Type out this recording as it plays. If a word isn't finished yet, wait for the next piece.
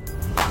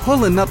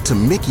Pulling up to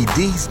Mickey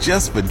D's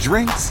just for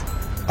drinks?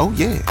 Oh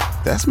yeah,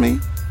 that's me.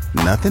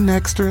 Nothing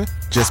extra,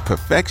 just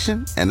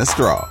perfection and a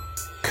straw.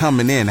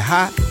 Coming in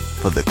hot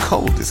for the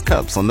coldest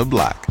cups on the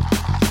block.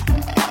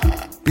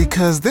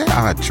 Because there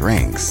are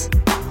drinks.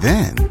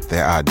 Then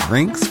there are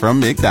drinks from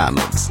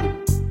McDonald's.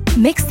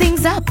 Mix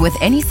things up with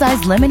any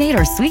size lemonade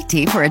or sweet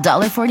tea for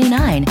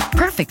 $1.49.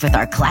 Perfect with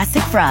our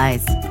classic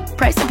fries.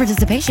 Price and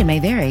participation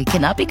may vary.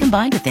 Cannot be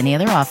combined with any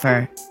other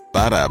offer.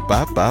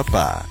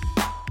 Ba-da-ba-ba-ba.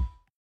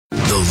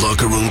 The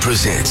Locker Room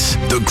presents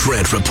The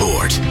Grant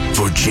Report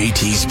for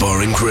JT's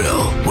Bar and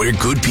Grill, where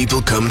good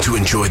people come to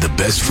enjoy the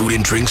best food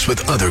and drinks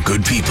with other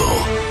good people.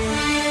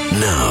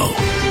 Now,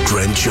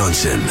 Grant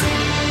Johnson.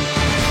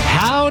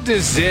 How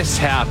does this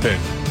happen?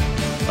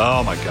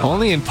 Oh, my God.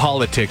 Only in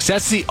politics.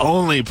 That's the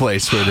only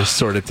place where this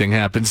sort of thing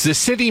happens. The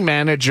city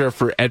manager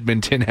for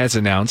Edmonton has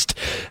announced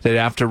that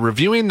after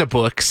reviewing the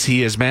books,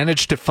 he has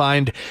managed to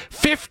find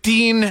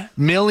 $15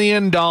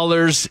 million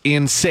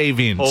in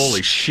savings.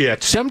 Holy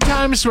shit.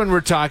 Sometimes when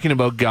we're talking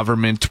about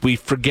government, we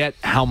forget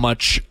how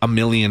much $1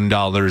 million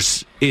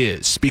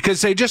is,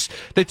 because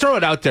they throw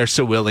it out there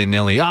so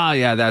willy-nilly. Oh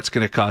yeah, that's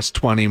going to cost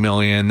 $20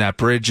 million. That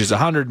bridge is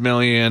 $100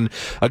 million.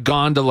 A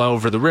gondola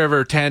over the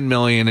river, $10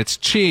 million. It's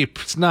cheap.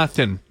 It's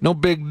nothing. No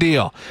big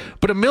deal.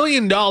 But $1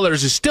 million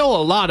is still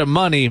a lot of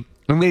money,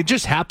 and they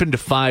just happen to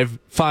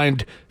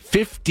find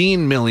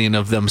 15 million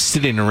of them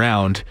sitting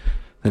around,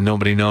 and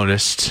nobody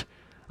noticed.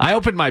 I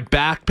opened my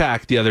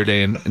backpack the other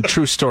day, and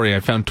true story,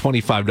 I found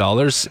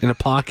 $25 in a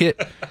pocket,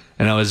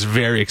 and I was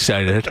very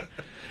excited.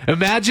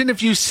 Imagine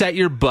if you set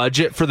your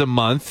budget for the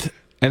month,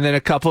 and then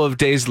a couple of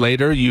days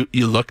later, you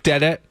looked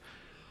at it,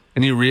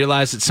 and you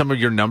realized that some of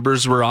your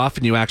numbers were off,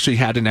 and you actually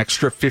had an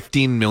extra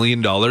 $15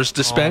 million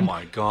to spend. Oh,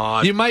 my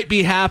God. You might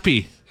be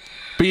happy,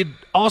 but you'd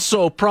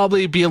also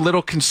probably be a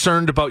little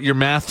concerned about your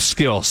math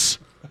skills.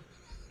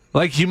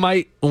 Like, you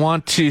might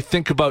want to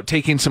think about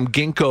taking some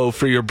ginkgo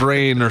for your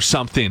brain or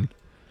something.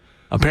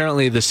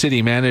 Apparently, the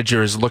city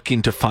manager is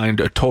looking to find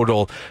a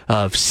total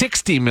of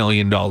 $60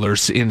 million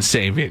in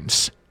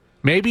savings.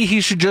 Maybe he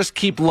should just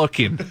keep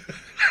looking.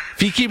 If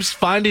he keeps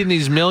finding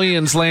these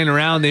millions laying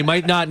around, they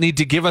might not need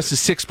to give us a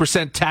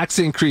 6% tax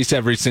increase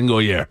every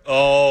single year.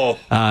 Oh.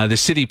 The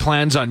city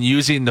plans on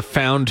using the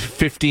found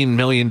 $15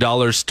 million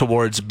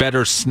towards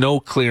better snow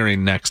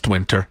clearing next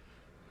winter.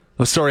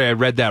 Oh, sorry, I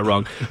read that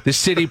wrong. The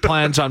city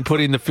plans on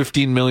putting the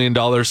 $15 million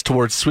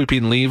towards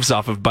sweeping leaves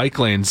off of bike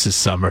lanes this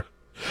summer.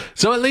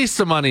 So at least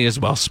the money is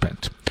well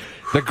spent.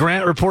 The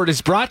Grant Report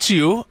is brought to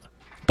you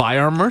by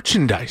our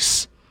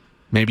merchandise.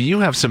 Maybe you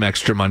have some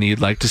extra money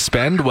you'd like to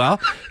spend.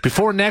 Well,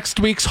 before next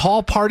week's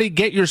hall party,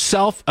 get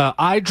yourself a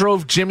I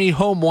Drove Jimmy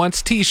Home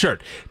Once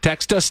t-shirt.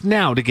 Text us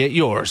now to get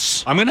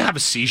yours. I'm going to have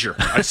a seizure.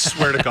 I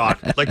swear to God.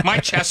 Like, my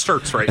chest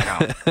hurts right now.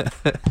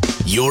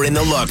 You're in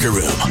the Locker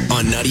Room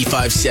on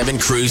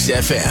 95.7 Cruise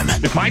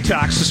FM. If my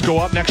taxes go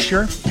up next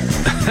year,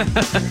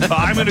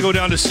 I'm going to go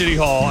down to City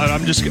Hall, and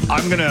I'm just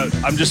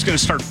going to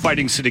start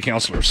fighting city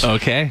councilors.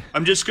 Okay.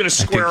 I'm just going to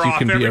square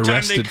off every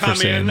time they come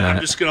in.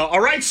 I'm just going to,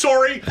 all right,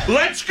 sorry,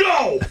 let's go.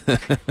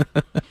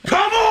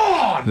 Come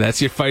on! That's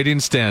your fighting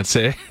stance,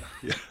 eh?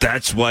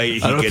 That's why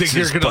he I don't gets think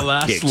you're his going to butt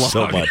last kicked long.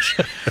 so much.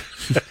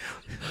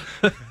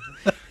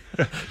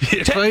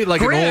 You fight like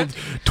Grant,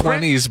 an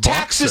old 20s boxer.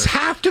 Taxes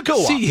have to go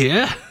up. See,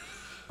 yeah.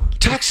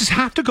 Taxes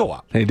have to go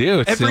up. They do.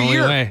 It's Every the only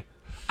year. way.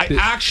 I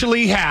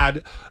actually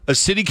had a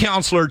city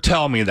councilor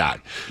tell me that.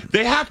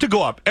 They have to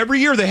go up. Every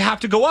year they have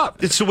to go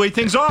up. It's the way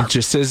things are.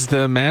 Just as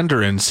the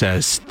Mandarin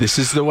says, this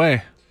is the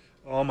way.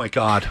 Oh, my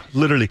God.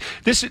 Literally.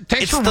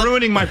 Thanks for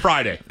ruining my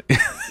Friday.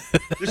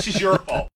 This is your fault.